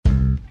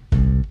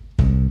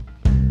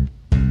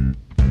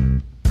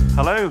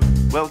Hello,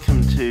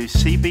 welcome to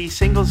CB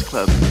Singles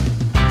Club. It's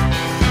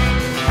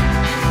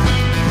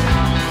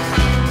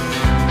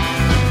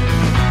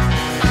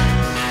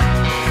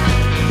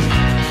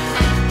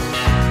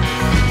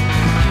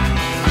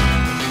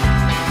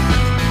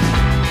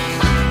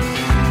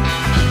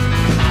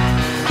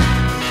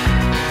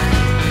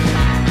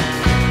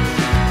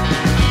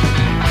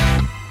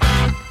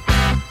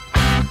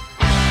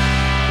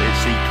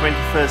the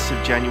 21st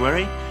of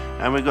January.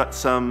 And we've got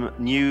some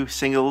new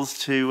singles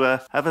to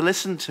have a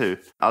listen to.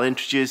 I'll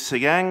introduce the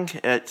gang.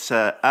 It's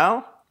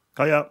Al.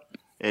 Hiya.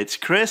 It's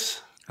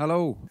Chris.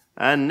 Hello.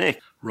 And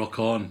Nick. Rock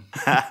on.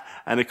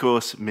 And of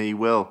course, me,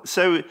 Will.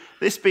 So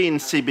this being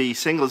CB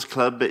Singles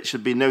Club, it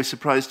should be no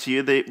surprise to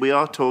you that we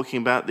are talking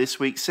about this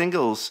week's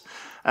singles.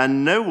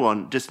 And no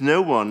one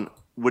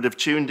would have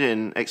tuned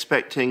in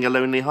expecting a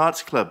Lonely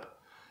Hearts Club.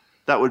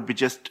 That would be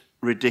just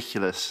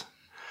ridiculous.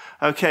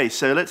 Okay,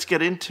 so let's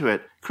get into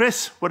it.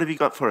 Chris, what have you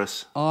got for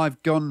us?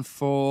 I've gone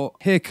for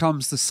Here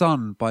Comes the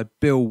Sun by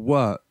Bill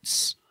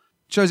Wirtz.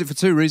 Chose it for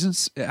two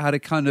reasons. It had a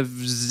kind of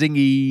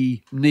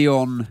zingy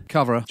neon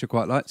cover, which I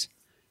quite liked.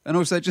 And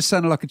also it just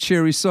sounded like a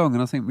cheery song,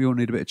 and I think we all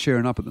need a bit of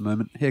cheering up at the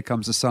moment. Here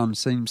Comes the Sun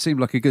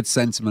seemed like a good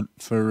sentiment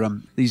for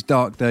these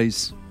dark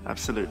days.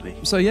 Absolutely.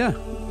 So yeah,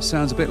 it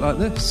sounds a bit like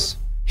this.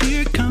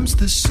 Here comes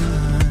the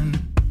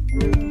sun.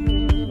 Here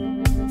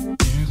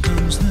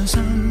comes the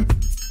sun.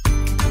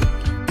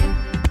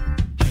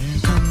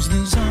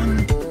 The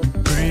sun,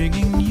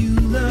 bringing you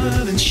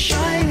love and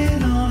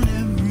shining on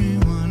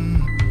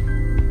everyone.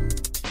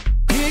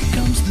 Here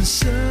comes the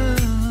sun.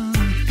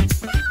 Here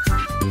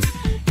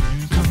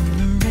comes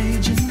the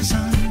raging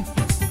sun.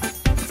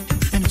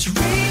 And it's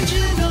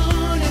raging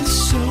on, and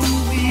so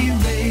we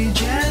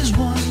rage as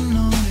one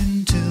on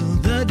until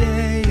the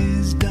day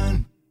is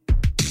done.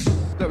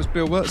 That was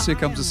Bill Wirtz, Here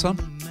Comes the Sun.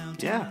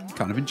 Yeah.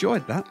 Kind of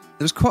enjoyed that.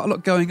 There was quite a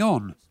lot going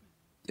on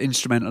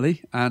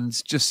instrumentally,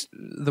 and just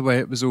the way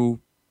it was all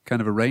kind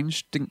of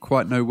arranged. Didn't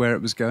quite know where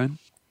it was going.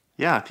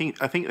 Yeah, I think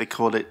they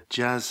called it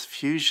jazz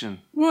fusion.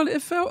 Well,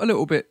 it felt a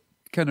little bit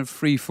kind of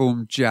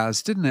freeform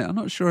jazz, didn't it? I'm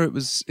not sure it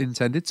was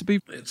intended to be.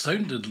 It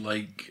sounded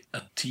like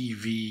a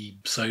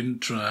TV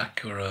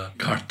soundtrack or a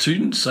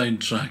cartoon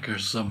soundtrack or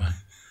something.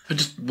 I'm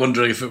just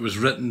wondering if it was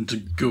written to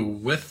go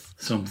with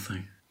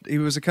something. He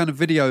was a kind of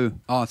video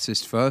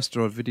artist first,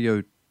 or a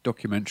video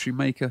documentary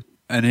maker,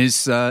 and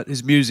his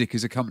music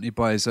is accompanied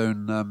by his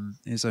own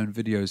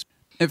videos.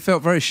 It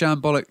felt very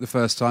shambolic the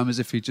first time, as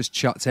if he just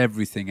chucked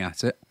everything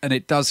at it. And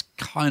it does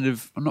kind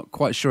of, I'm not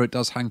quite sure it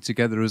does hang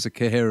together as a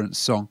coherent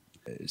song.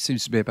 It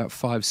seems to be about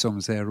 5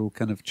 songs there, all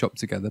kind of chopped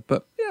together.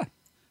 But yeah,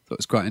 thought it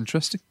was quite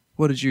interesting.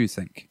 What did you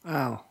think?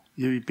 Al,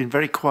 you've been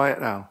very quiet,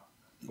 Al.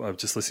 I've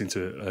just listened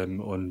to it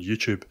on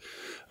YouTube,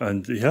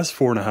 and he has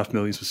 4.5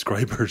 million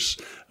subscribers,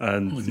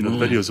 and the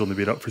video's only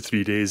been up for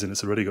 3 days, and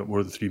it's already got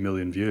more than 3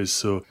 million views.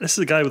 So this is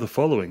a guy with a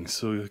following.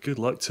 So good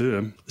luck to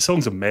him. The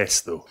song's a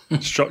mess, though.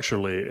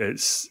 Structurally,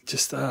 it's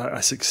just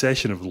a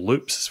succession of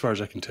loops, as far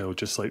as I can tell,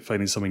 just like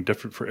finding something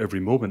different for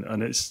every moment,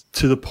 and it's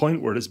to the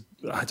point where it's,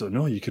 I don't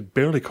know, you could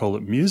barely call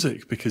it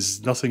music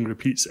because nothing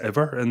repeats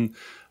ever, and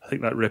I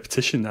think that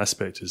repetition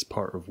aspect is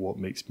part of what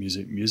makes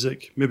music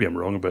music. Maybe I'm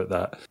wrong about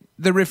that.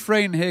 The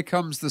refrain, Here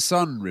Comes the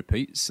Sun,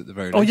 repeats at the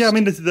very least. Oh yeah, I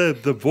mean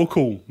the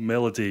vocal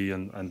melody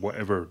and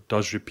whatever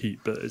does repeat,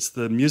 but it's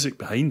the music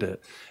behind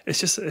it.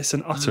 It's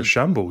an utter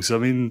shambles. I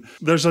mean,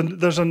 there's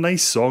a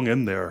nice song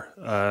in there.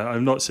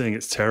 I'm not saying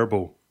it's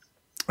terrible,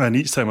 and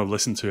each time I've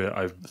listened to it,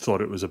 I've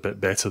thought it was a bit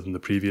better than the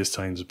previous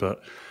times,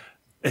 but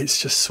it's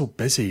just so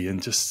busy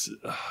and just.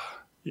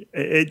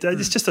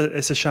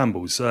 It's a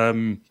shambles.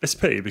 It's a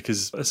pity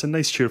because it's a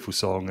nice cheerful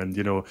song, and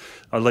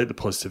I like the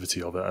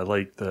positivity of it. I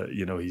like that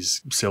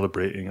he's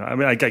celebrating. I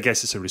mean, I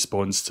guess it's a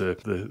response to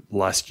the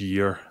last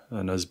year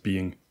and us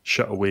being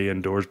shut away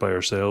indoors by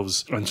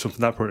ourselves, and so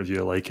from that point of view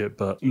I like it,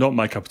 but not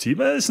my cup of tea.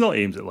 But it's not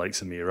aimed at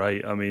likes of me,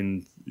 right? I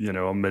mean, I'm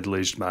a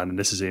middle-aged man, and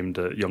this is aimed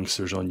at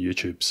youngsters on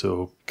YouTube,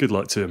 so good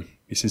luck to him.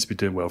 He seems to be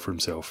doing well for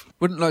himself.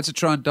 Wouldn't like to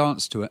try and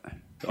dance to it.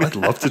 I'd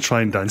love to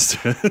try and dance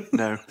to it.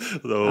 No.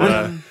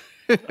 Though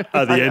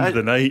at the end of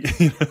the night,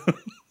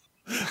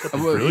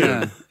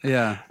 brilliant.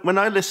 Yeah. When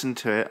I listened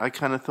to it, I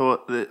kind of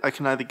thought that I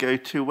can either go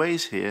two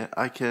ways here.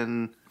 I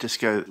can just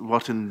go,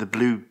 what in the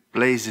blue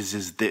blazes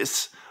is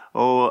this?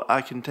 Or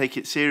I can take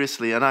it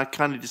seriously. And I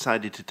kind of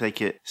decided to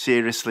take it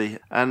seriously.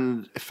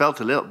 And it felt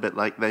a little bit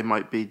like they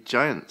might be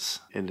giants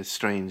in a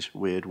strange,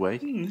 weird way.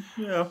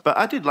 Yeah. But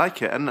I did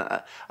like it. And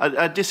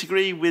I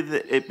disagree with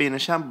it being a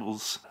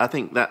shambles. I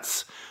think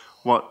that's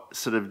what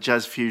sort of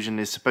jazz fusion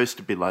is supposed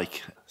to be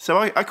like. So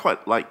I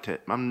quite liked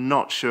it. I'm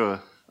not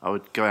sure I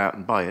would go out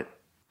and buy it,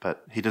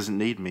 but he doesn't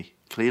need me,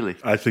 clearly.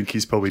 I think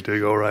he's probably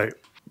doing all right.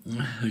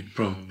 He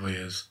probably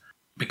is.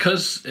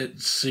 Because it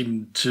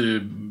seemed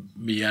to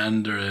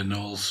meander in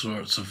all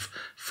sorts of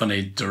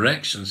funny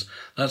directions,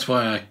 that's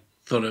why I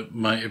thought it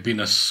might have been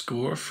a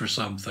score for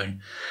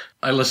something.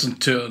 I listened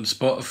to it on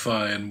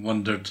Spotify and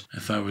wondered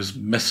if I was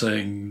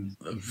missing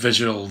a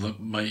visual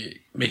that might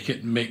make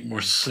it make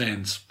more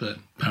sense, but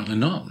apparently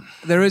not.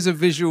 There is a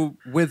visual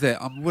with it.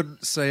 I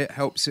wouldn't say it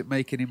helps it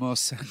make any more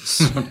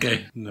sense.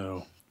 Okay.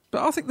 No.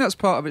 But I think that's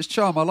part of its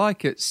charm. I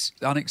like its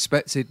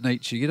unexpected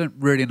nature. You don't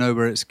really know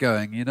where it's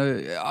going. You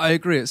know, I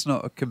agree it's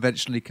not a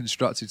conventionally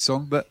constructed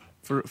song, but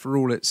for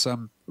all its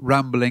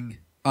rambling,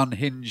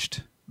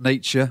 unhinged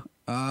nature,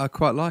 I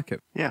quite like it.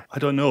 Yeah. I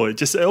don't know.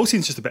 It all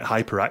seems just a bit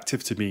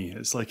hyperactive to me.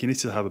 It's like you need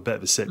to have a bit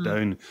of a sit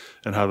down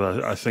and have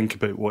a think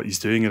about what he's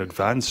doing in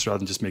advance rather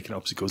than just making it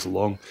up as he goes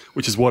along,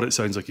 which is what it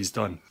sounds like he's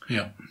done.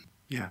 Yeah.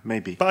 Yeah,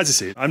 maybe. But as I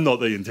say, I'm not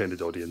the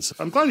intended audience.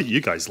 I'm glad that you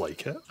guys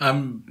like it.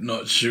 I'm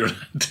not sure I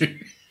do.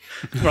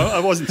 Well, I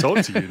wasn't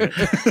talking to you, Nick.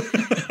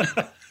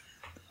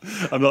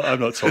 I'm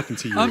not talking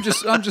to you. I'm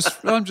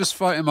just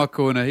fighting my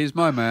corner. He's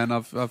my man.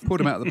 I've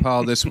pulled him out of the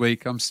pile this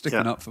week. I'm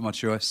sticking Yeah. up for my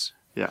choice.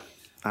 Yeah,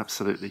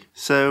 absolutely.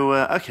 So,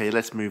 okay,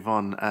 let's move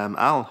on.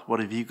 Al, what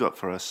have you got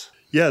for us?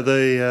 Yeah,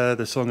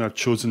 the song I've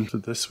chosen for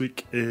this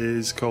week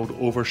is called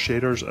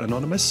Overshaders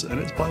Anonymous, and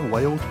it's by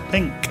Wild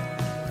Pink.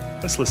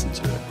 Let's listen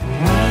to it.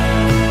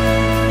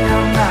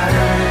 Don't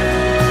matter,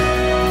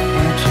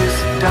 you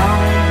just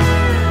don't.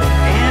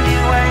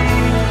 Anyway,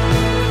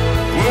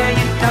 yeah,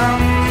 you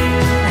don't,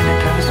 and it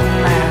doesn't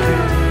matter.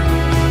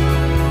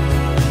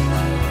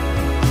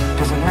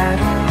 Doesn't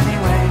matter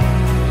anyway.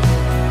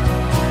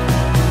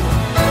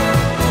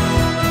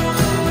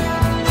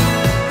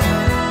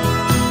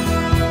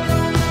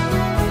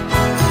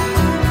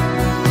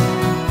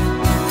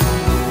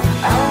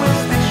 I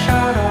wish they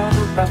shot all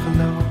the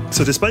buffalo.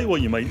 So despite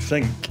what you might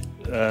think,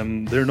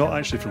 they're not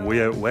actually from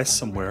way out west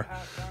somewhere.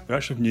 They're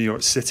actually from New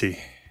York City,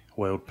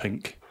 Wild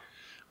Pink,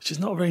 which is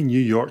not a very New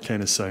York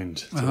kind of sound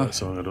to that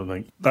song, I don't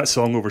think. That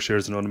song,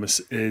 Overshares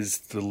Anonymous, is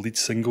the lead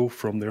single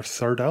from their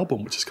third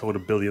album, which is called A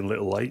Billion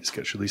Little Lights,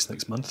 gets released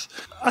next month.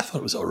 I thought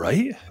it was all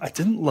right. I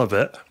didn't love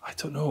it. I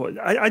don't know.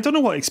 I don't know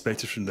what I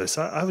expected from this.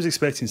 I was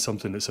expecting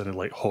something that sounded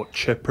like Hot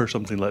Chip or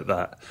something like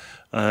that.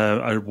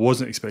 I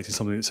wasn't expecting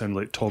something that sounded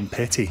like Tom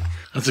Petty.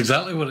 That's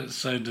exactly what it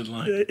sounded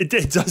like. It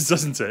does,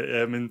 doesn't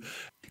it? I mean,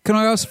 Can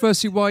I ask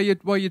firstly why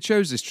you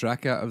chose this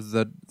track out of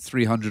the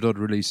 300 odd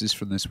releases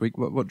from this week?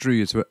 What drew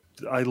you to it?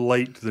 I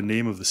liked the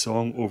name of the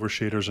song,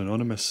 Overshaders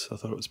Anonymous. I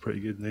thought it was a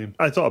pretty good name.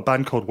 I thought a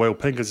band called Wild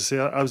Pink, as I say,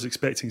 I was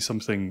expecting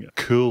something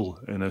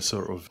cool in a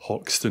sort of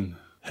Hoxton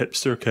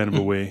hipster kind of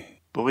a way.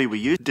 Boy, were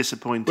you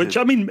disappointed. Which,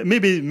 I mean,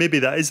 maybe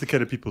that is the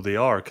kind of people they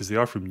are, because they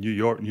are from New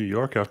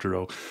York after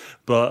all.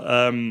 But,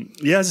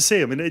 yeah, as I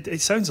say, I mean,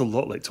 it sounds a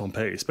lot like Tom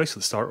Petty, especially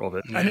the start of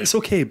it. And it's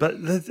okay, but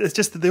it's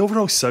just the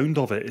overall sound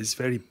of it is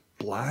very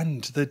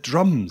bland. The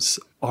drums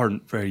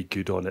aren't very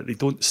good on it. They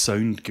don't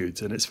sound good,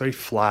 and it's very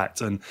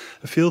flat. And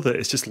I feel that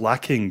it's just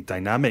lacking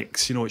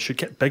dynamics. You know, it should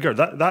get bigger.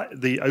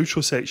 That the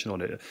outro section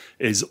on it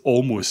is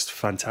almost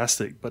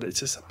fantastic, but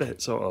it's just a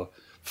bit sort of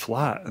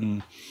flat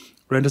and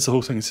renders the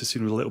whole thing just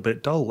seem a little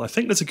bit dull. I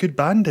think there's a good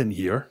band in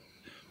here,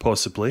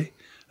 possibly.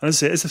 And as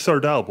I say, it's the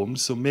third album,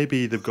 so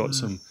maybe they've got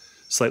some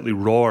slightly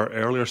raw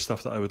earlier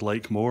stuff that I would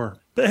like more.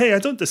 But hey, I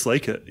don't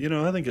dislike it. You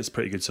know, I think it's a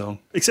pretty good song.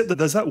 Except that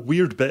there's that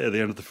weird bit at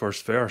the end of the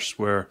first verse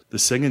where the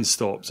singing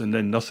stops and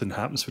then nothing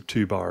happens for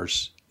 2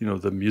 bars. You know,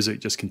 the music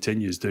just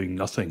continues doing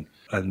nothing.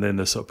 And then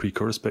the sort of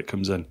pre-chorus bit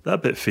comes in.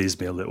 That bit fazed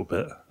me a little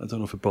bit. I don't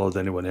know if it bothered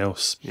anyone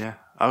else. Yeah,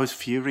 I was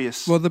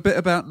furious. Well, the bit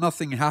about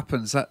nothing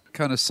happens, that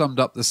kind of summed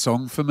up the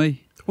song for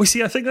me. Well,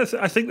 see, I think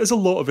there's a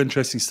lot of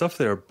interesting stuff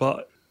there,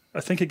 but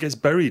I think it gets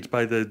buried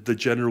by the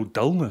general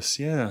dullness,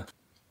 yeah.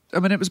 I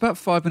mean, it was about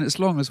 5 minutes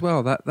long as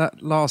well.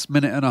 That last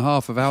minute and a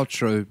half of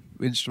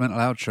instrumental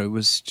outro,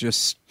 was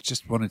just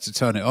wanted to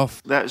turn it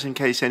off. That was in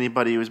case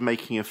anybody was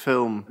making a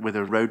film with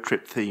a road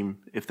trip theme,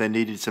 if they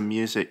needed some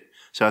music.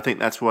 So I think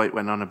that's why it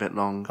went on a bit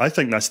long. I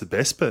think that's the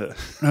best bit.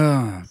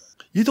 Ah,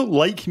 You don't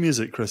like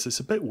music, Chris. It's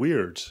a bit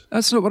weird.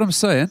 that's not what I'm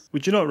saying.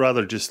 Would you not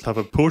rather just have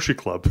a poetry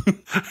club?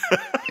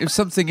 If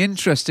something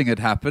interesting had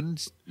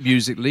happened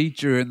musically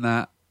during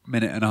that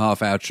minute and a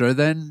half outro,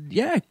 then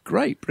yeah,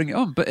 great, bring it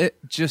on. But it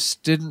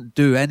just didn't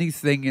do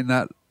anything in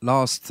that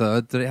last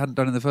third that it hadn't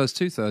done in the first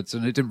 2/3,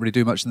 and it didn't really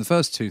do much in the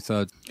first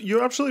 2/3.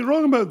 You're absolutely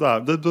wrong about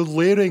that. The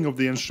layering of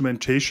the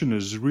instrumentation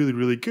is really,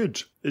 really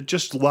good. It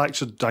just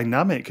lacks a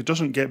dynamic. It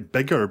doesn't get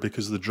bigger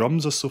because the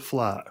drums are so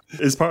flat.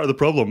 It's part of the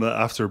problem that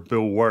after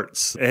Bill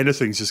Wirtz,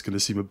 anything's just going to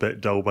seem a bit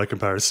dull by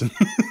comparison.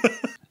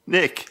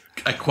 Nick,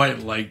 I quite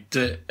liked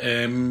it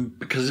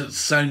because it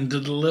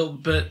sounded a little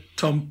bit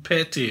Tom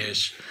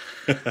Petty-ish.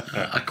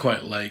 I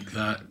quite like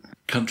that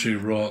country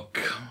rock,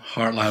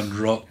 heartland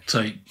rock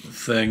type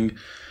thing,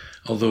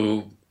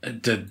 although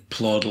it did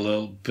plod a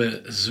little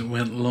bit as it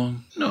went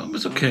along. No, it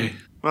was okay.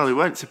 well, it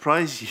won't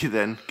surprise you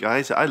then,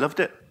 guys. I loved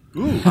it.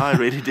 I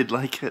really did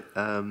like it.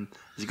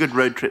 It's a good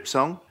road trip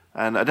song.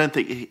 And I don't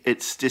think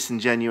it's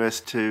disingenuous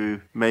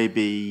to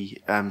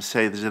maybe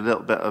say there's a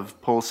little bit of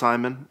Paul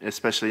Simon,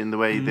 especially in the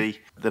way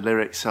the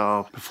lyrics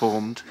are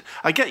performed.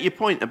 I get your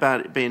point about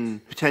it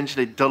being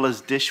potentially dull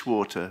as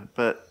dishwater,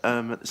 but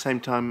at the same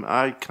time,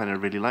 I kind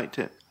of really liked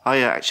it.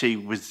 I actually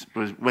was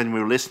when we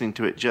were listening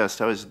to it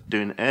I was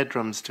doing air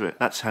drums to it.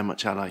 That's how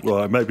much I like it.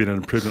 Well, it might be an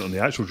improvement on the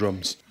actual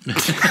drums.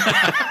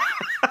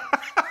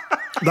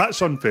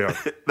 That's unfair.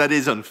 That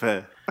is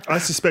unfair. I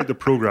suspect they're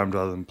programmed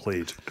rather than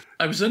played.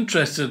 I was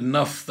interested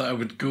enough that I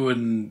would go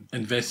and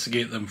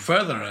investigate them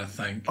further, I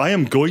think. I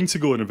am going to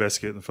go and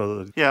investigate them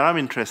further. Yeah, I'm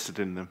interested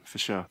in them, for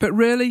sure. But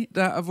really,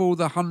 out of all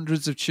the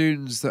hundreds of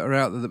tunes that are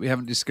out there that we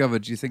haven't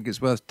discovered, do you think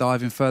it's worth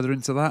diving further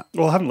into that?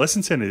 Well, I haven't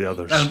listened to any of the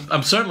others.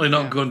 I'm certainly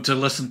not going to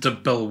listen to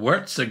Bill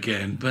Wirtz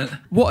again, but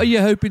What are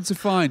you hoping to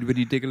find when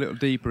you dig a little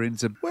deeper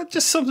into... Well,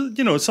 just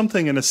something,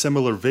 something in a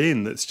similar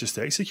vein that's just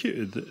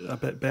executed a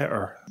bit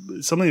better.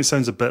 Something that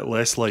sounds a bit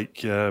less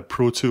like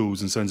Pro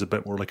Tools and sounds a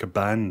bit more like a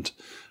band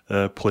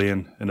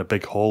playing in a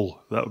big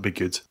hall. That would be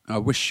good. I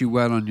wish you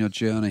well on your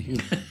journey.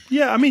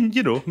 Yeah, I mean,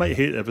 might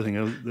hate everything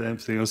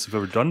else they've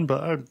ever done,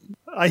 but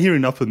I hear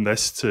enough in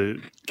this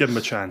to give them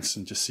a chance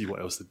and just see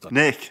what else they've done.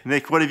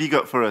 Nick, what have you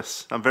got for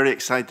us? I'm very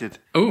excited.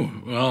 oh,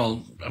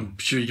 well, I'm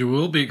sure you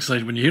will be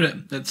excited when you hear it.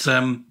 It's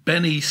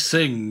Benny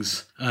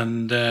Sings,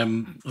 and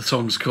the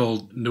song's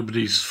called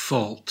Nobody's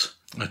Fault.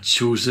 I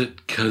chose it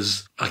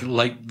because I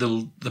liked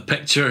the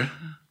picture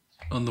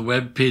on the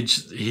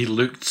webpage. He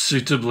looked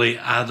suitably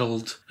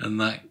addled, and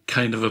that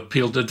kind of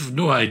appealed. I've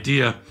no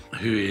idea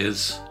who he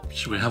is.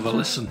 Should we have a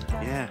listen?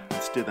 Yeah,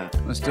 let's do that.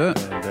 Let's do it.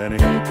 And Benny.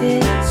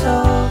 It's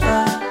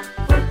over.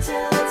 Wait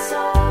till it's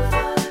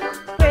over.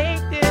 Break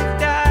this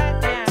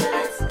goddamn. Till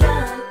it's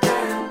done.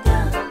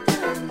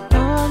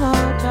 No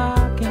more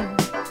talking.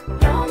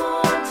 No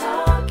more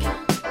talking.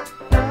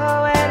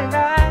 Nowhere to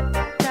run.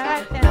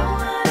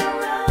 Nowhere to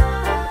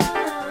run.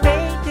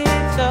 Wait till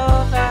it's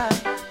over.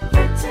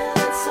 Wait till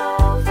it's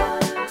over.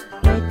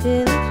 Wait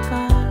till it's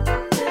gone.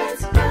 Till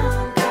it's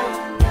gone,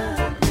 gone,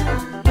 gone,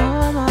 gone.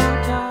 No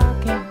more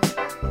talking.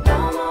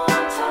 No more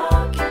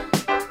talking.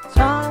 It's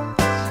all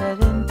said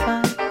and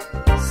done.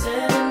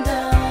 Said and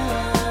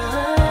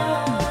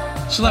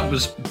done. So that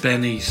was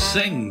Benny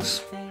Sings,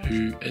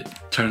 who it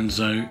turns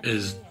out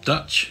is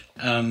Dutch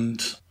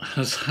and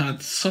has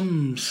had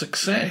some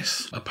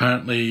success.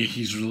 Apparently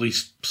he's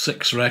released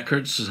 6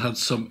 records, has had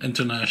some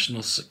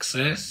international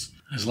success.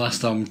 His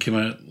last album came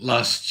out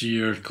last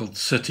year called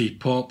City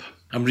Pop.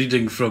 I'm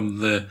reading from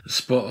the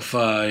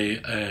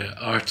Spotify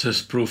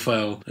artist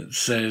profile. It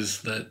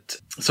says that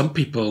some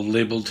people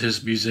labelled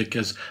his music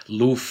as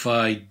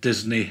lo-fi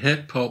Disney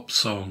hip-hop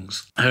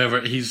songs. However,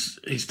 he's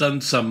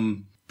done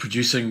some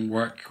producing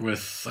work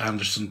with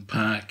Anderson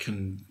 .Paak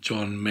and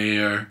John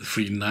Mayer, the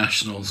Free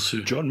Nationals.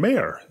 Who, John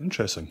Mayer.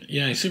 Interesting.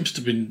 yeah, he seems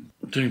to be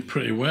doing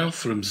pretty well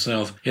for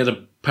himself. He had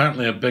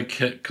apparently a big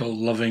hit called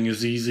Loving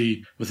Is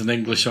Easy with an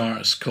English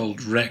artist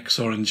called Rex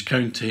Orange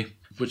County,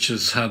 which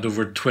has had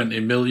over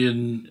 20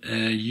 million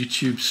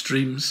YouTube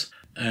streams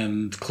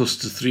and close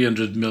to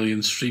 300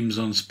 million streams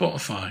on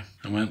Spotify,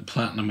 and went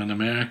platinum in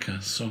America.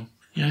 So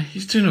yeah,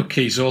 he's doing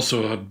okay. He's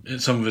also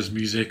had some of his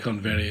music on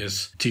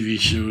various TV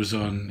shows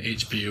on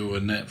HBO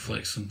and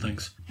Netflix and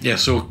things. Yeah,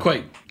 so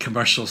quite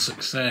commercial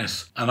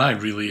success. And I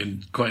really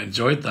quite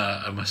enjoyed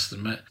that, I must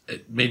admit.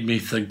 It made me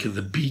think of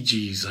the Bee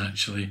Gees,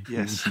 actually.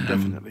 Yes,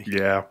 definitely.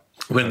 Yeah.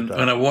 When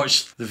I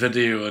watched the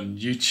video on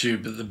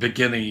YouTube at the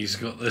beginning, he's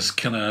got this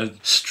kind of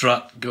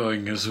strut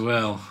going as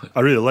well. I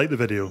really like the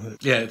video.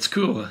 Yeah, it's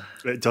cool.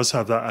 It does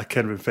have that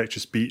kind of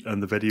infectious beat,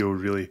 and the video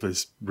really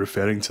is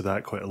referring to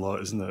that quite a lot,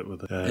 isn't it?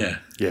 With Yeah.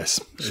 Yes.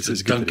 It's a good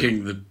video.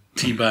 dunking the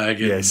teabag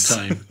in Yes.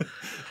 time.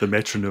 The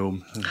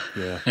metronome.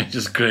 Yeah. It's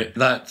just great.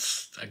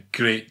 That's a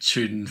great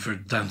tune for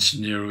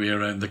dancing your way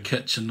around the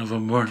kitchen of a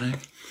morning.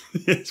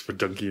 Yes, for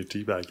dunking your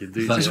teabag,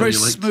 indeed. That's It's what very you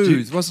like to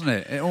smooth, wasn't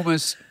it?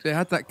 It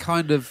had that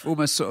kind of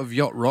almost sort of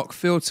yacht rock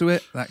feel to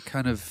it. That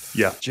kind of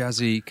Yeah.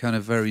 jazzy, kind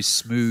of very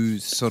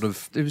smooth sort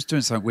of. It was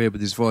doing something weird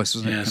with his voice,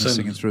 wasn't it? Yeah, Kind of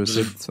singing through a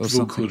synth or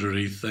something.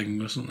 vocodery thing,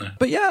 wasn't there?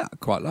 But yeah, I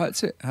quite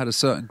liked it. Had a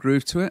certain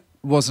groove to it.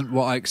 Wasn't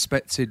what I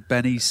expected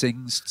Benny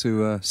Sings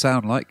to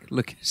sound like.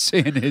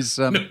 Seeing his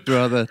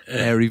rather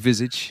airy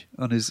visage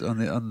on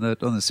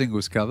the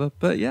singles cover.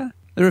 But yeah,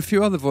 there are a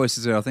few other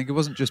voices there. I think it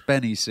wasn't just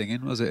Benny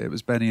singing, was it? It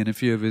was Benny and a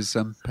few of his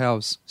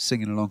pals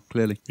singing along.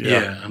 Clearly,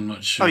 Yeah, I'm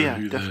not sure. Oh yeah,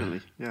 who definitely.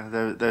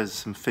 Yeah, there's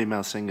some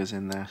female singers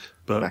in there.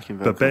 But backing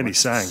vocal. Benny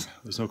sang.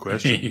 There's no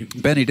question.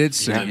 Benny did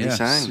sing. Yeah, he yes,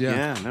 sang, yeah.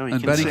 yeah, no, he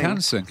and can Benny sing.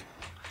 can sing.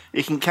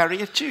 He can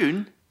carry a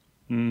tune.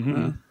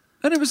 And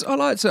I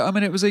liked it. I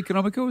mean, it was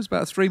economical. It was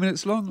about 3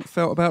 minutes long. It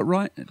felt about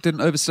right. It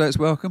didn't overstay its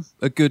welcome.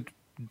 A good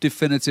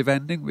definitive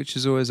ending, which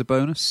is always a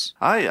bonus.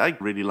 I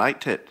really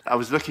liked it. I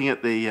was looking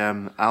at the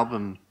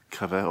album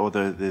cover or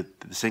the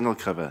single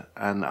cover,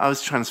 and I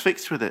was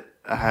transfixed with it.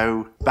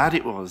 How bad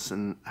it was,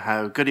 and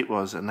how good it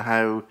was, and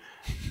how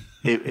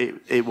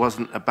it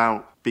wasn't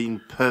about being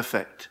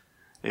perfect.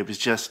 It was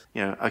just,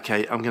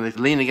 okay, I'm going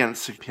to lean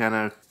against the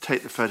piano,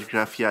 take the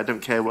photograph. Yeah, I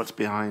don't care what's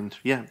behind.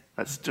 Yeah,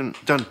 that's done.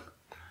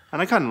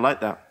 And I kind of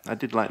like that. I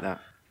did like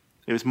that.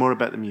 It was more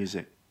about the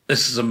music.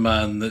 This is a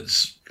man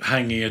that's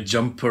hanging a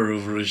jumper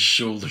over his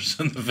shoulders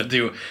in the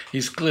video.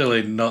 He's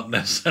clearly not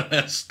necessarily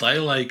a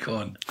style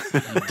icon.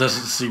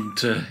 Doesn't seem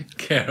to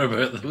care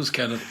about those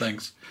kind of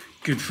things.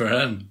 Good for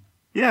him.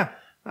 Yeah,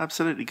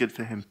 Absolutely good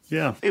for him.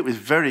 Yeah. It was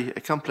very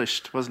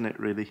accomplished, wasn't it,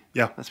 really?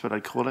 Yeah. That's what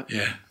I'd call it.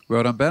 Yeah.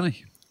 Well done,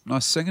 Benny.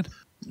 Nice singing.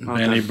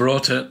 Benny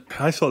brought it.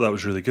 I thought that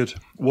was really good.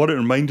 What it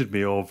reminded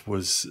me of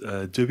was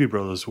Doobie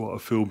Brothers, What a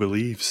Fool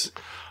Believes.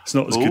 It's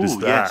not as good as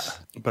Ooh, that, yes.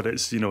 but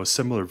it's, a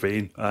similar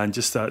vein and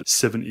just that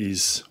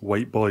 70s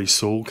white boy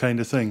soul kind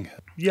of thing.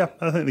 Yeah,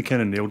 I think they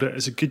kind of nailed it.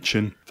 It's a good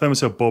tune. I find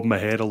myself bobbing my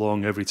head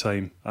along every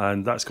time,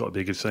 and that's got to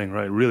be a good thing,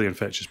 right? Really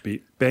infectious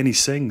beat. Benny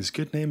Sings,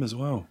 good name as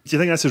well. Do you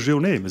think that's his real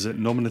name? Is it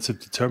nominative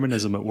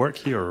determinism at work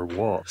here, or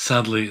what?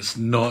 Sadly, it's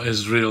not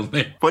his real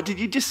name. What did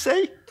you just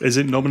say? Is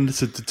it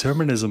nominative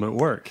determinism at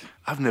work?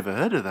 I've never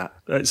heard of that.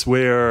 It's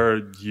where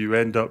you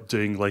end up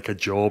doing like a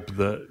job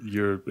that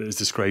is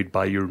described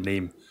by your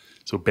name.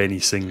 So Benny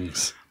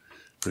Sings,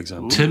 for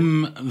example.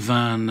 Tim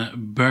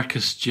Van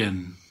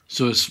Berkestjen.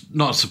 So it's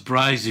not a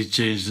surprise he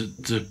changed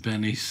it to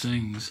Benny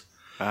Sings.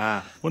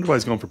 Ah, Wonder why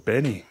he's gone for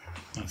Benny.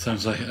 That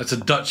sounds like it's a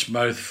Dutch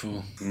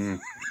mouthful.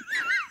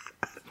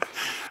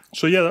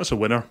 So yeah, that's a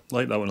winner.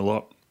 Like that one a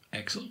lot.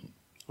 Excellent.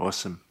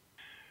 awesome.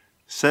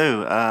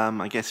 So,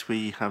 I guess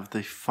we have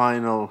the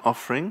final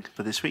offering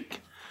for this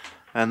week.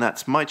 And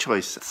that's my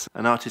choice. It's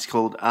an artist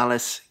called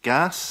Alice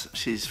Gass.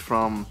 She's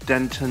from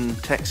Denton,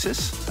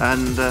 Texas.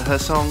 And her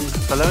song,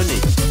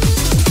 Baloney.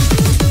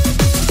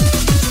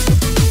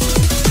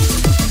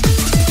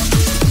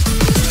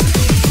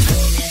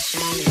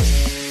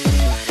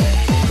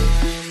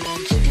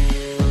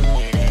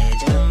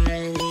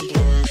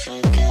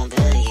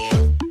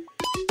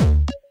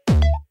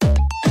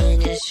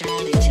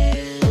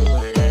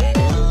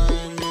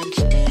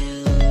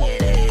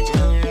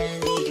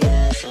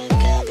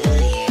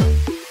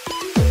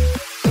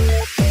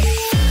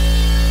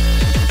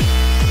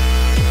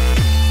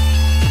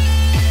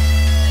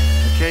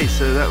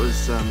 So that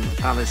was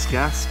Alice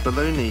Gass,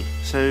 Baloney.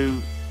 So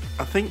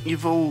I think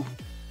you've all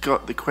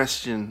got the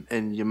question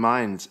in your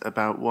minds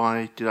about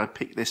why did I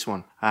pick this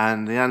one?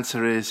 And the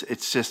answer is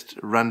it's just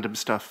random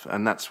stuff,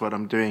 and that's what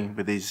I'm doing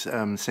with these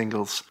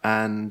singles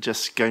and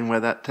just going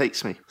where that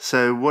takes me.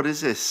 So what is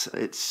this?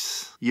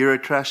 It's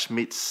Eurotrash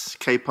meets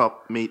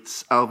K-pop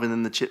meets Alvin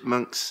and the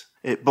Chipmunks.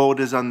 It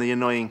borders on the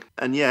annoying.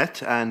 And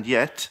yet,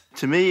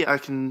 to me, I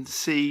can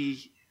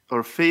see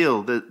or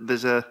feel that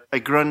there's a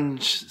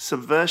grunge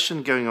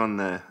subversion going on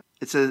there.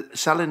 It's a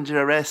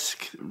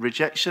Salinger-esque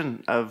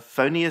rejection of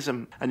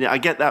phonyism. And I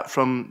get that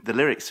from the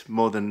lyrics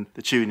more than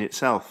the tune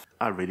itself.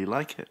 I really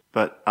like it.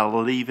 But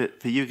I'll leave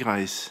it for you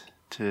guys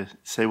to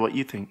say what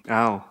you think.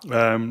 Al?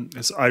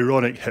 It's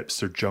ironic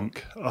hipster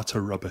junk.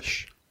 Utter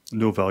rubbish.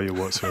 No value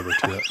whatsoever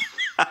to it.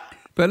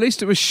 But at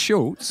least it was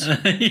short.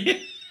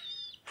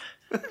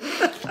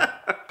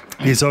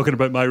 Are you talking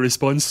about my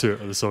response to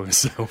it or the song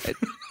itself?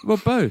 Well,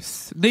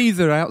 both.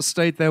 Neither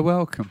outstayed their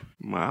welcome.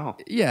 Wow.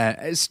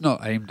 Yeah, it's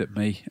not aimed at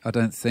me, I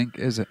don't think,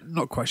 is it?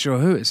 Not quite sure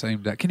who it's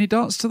aimed at. Can you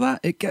dance to that?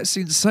 It gets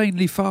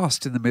insanely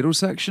fast in the middle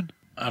section.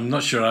 I'm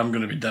not sure I'm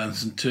going to be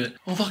dancing to it.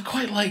 Although I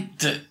quite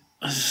liked it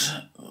as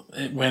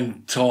it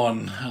went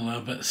on a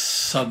little bit.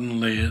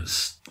 Suddenly it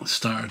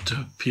started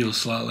to appeal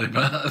slightly,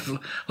 but I've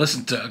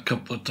listened to it a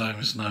couple of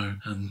times now,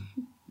 and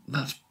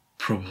that's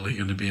probably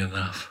going to be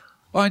enough.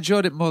 I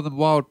enjoyed it more than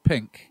Wild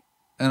Pink,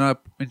 and I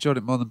enjoyed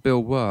it more than Bill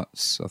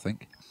Wirtz, I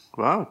think.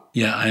 Wow.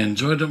 Yeah, I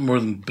enjoyed it more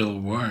than Bill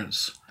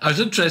Wirtz. I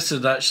was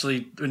interested,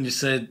 actually, when you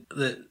said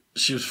that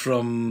she was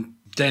from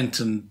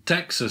Denton,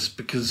 Texas,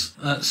 because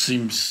that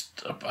seems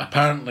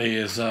apparently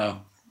is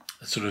a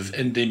sort of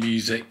indie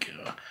music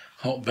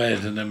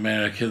hotbed in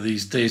America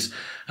these days.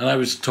 And I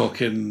was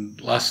talking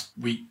last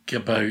week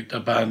about a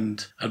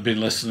band I'd been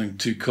listening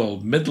to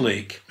called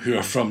Midlake, who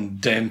are from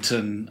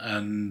Denton,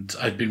 and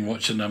I'd been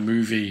watching a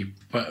movie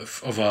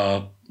of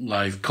a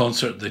live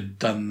concert they'd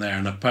done there,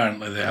 and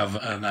apparently they have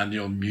an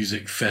annual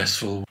music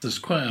festival. There's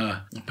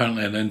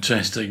apparently an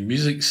interesting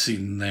music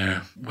scene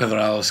there. Whether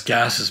Alice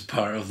Gass is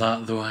part of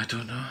that, though, I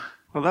don't know.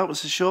 Well, that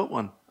was a short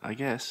one, I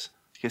guess.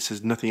 I guess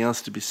there's nothing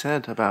else to be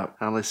said about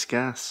Alice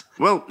Gass.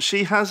 Well,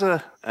 she has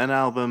an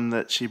album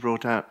that she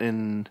brought out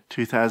in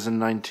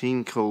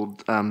 2019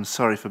 called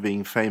Sorry for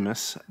Being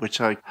Famous, which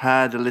I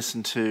had a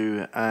listen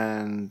to,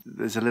 and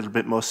there's a little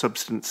bit more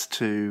substance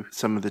to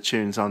some of the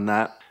tunes on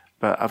that.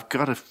 But I've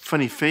got a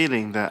funny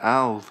feeling that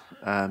Al,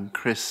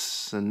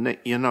 Chris and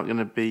Nick, you're not going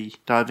to be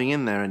diving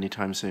in there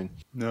anytime soon.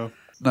 No.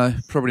 No,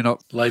 probably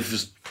not. Life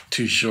is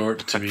too short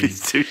to be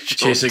It's too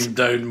short. chasing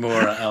down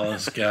more at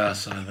Alice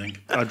Gass, I think.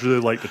 I'd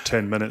really like the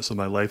 10 minutes of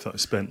my life that I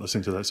spent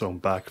listening to that song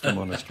back, if I'm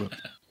honest.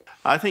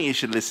 I think you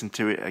should listen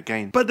to it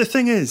again. But the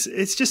thing is,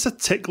 it's just a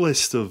tick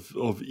list of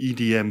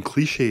EDM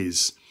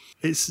cliches.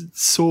 It's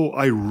so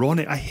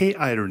ironic. I hate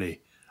irony.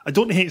 I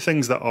don't hate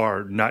things that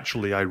are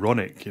naturally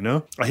ironic, you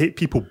know? I hate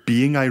people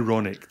being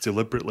ironic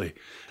deliberately.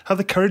 Have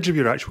the courage of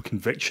your actual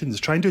convictions.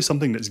 Try and do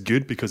something that's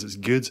good because it's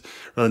good,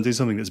 rather than doing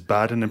something that's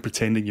bad and then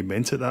pretending you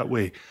meant it that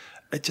way.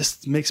 It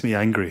just makes me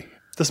angry.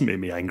 It doesn't make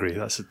me angry.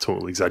 That's a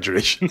total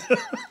exaggeration.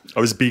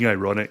 I was being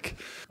ironic.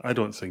 I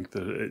don't think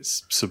that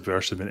it's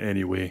subversive in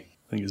any way.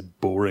 I think it's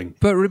boring.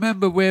 But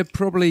remember, we're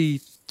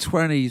probably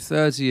 20,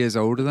 30 years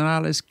older than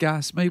Alice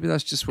Gass. Maybe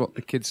that's just what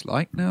the kids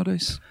like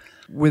nowadays.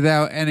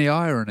 without any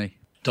irony.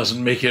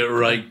 Doesn't make it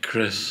right,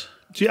 Chris.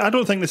 See, I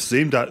don't think this is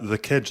aimed at the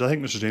kids. I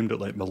think this is aimed at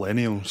like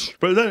millennials.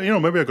 But then,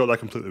 maybe I got that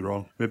completely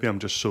wrong. Maybe I'm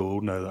just so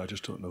old now that I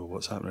just don't know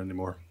what's happening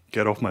anymore.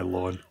 Get off my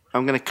lawn.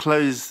 I'm going to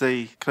close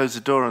the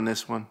door on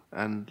this one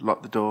and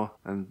lock the door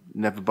and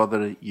never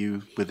bother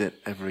you with it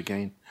ever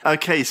again.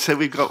 Okay, so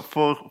we've got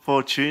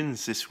four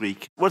tunes this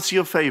week. What's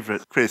your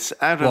favourite, Chris?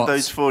 Out of What?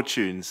 those 4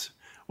 tunes,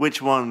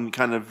 which one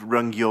kind of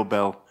rung your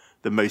bell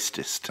the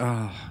mostest?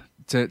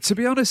 To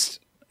be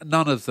honest,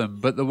 none of them,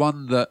 but the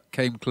one that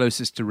came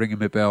closest to ringing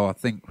my bell, I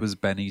think, was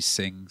Benny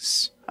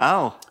Sings.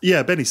 Al.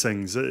 Yeah, Benny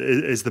Sings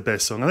is the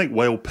best song. I think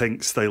Wild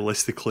Pink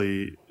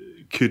stylistically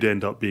could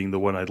end up being the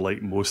one I'd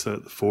like most out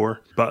of the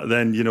 4. But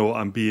then,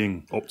 I'm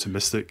being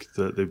optimistic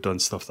that they've done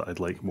stuff that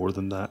I'd like more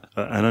than that.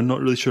 And I'm not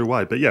really sure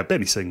why. But yeah,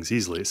 Benny Sings,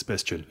 easily. It's the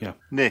best tune, yeah.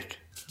 Nick.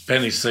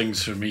 Benny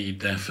Sings for me,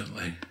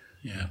 definitely.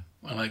 Yeah,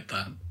 I like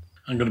that.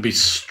 I'm going to be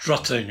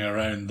strutting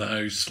around the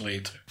house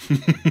later.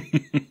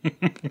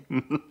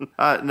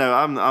 No,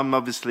 I'm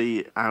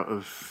obviously out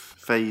of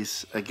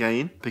phase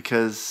again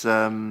because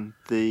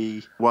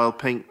the Wild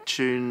Pink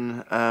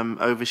tune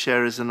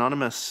Oversharers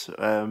Anonymous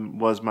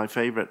was my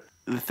favourite.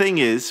 The thing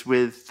is,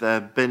 with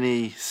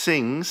Benny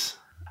Sings,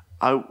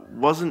 I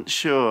wasn't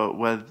sure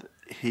whether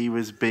he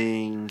was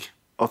being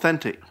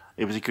authentic.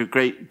 It was a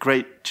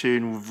great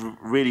tune,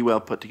 really well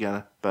put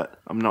together, but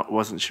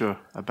wasn't sure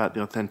about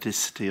the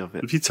authenticity of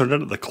it. If you turned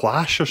into The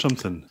Clash or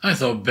something. I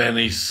thought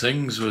Benny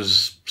Sings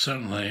was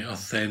certainly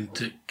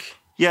authentic.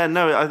 Yeah,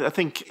 no, I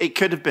think it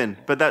could have been,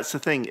 but that's the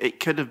thing. It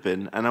could have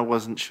been, and I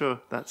wasn't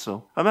sure. That's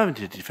all. I'm having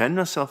to defend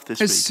myself this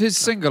week. His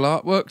single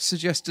artwork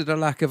suggested a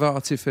lack of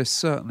artifice,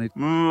 certainly.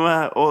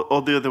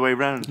 Or the other way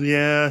round.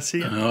 Yeah,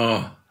 see,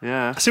 Oh,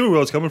 Yeah. I see where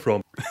Will's coming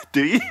from.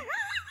 Do you?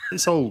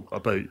 It's all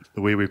about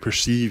the way we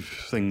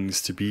perceive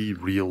things to be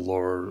real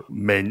or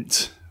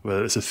meant,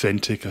 whether it's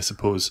authentic, I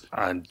suppose.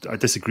 And I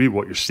disagree with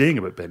what you're saying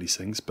about Benny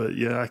Sings, but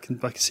yeah, I can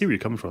see where you're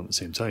coming from at the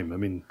same time. I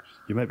mean,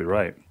 you might be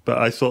right. But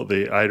I thought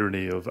the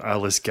irony of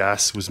Alice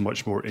Gas was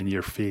much more in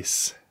your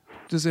face.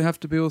 Does it have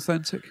to be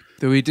authentic?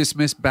 Do we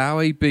dismiss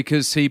Bowie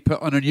because he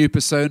put on a new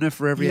persona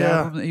for every Yeah.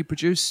 album that he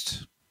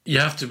produced? you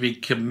have to be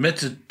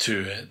committed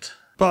to it.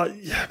 But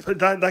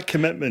that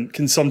commitment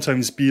can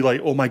sometimes be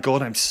like, oh my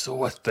God, I'm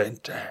so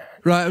authentic.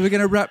 Right, are we going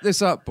to wrap this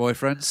up,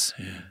 boyfriends?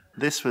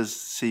 This was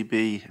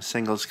CB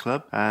Singles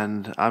Club,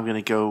 and I'm going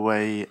to go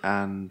away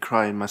and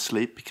cry in my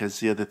sleep because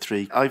the other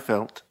 3 I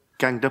felt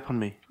ganged up on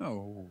me.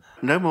 Oh.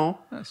 No more.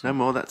 No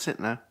more. That's it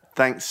now.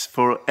 Thanks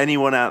for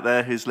anyone out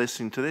there who's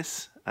listening to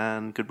this,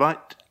 and goodbye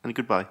and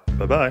goodbye.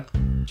 Bye-bye.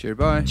 Cheer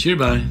bye. Cheer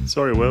bye.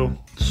 Sorry, Will.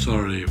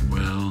 Sorry,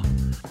 Will.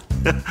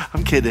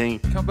 I'm kidding.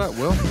 Come back,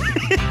 Will.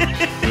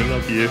 We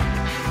love you.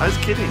 I was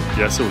kidding.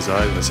 Yeah, so was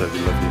I when I said we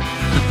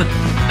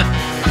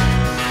love you.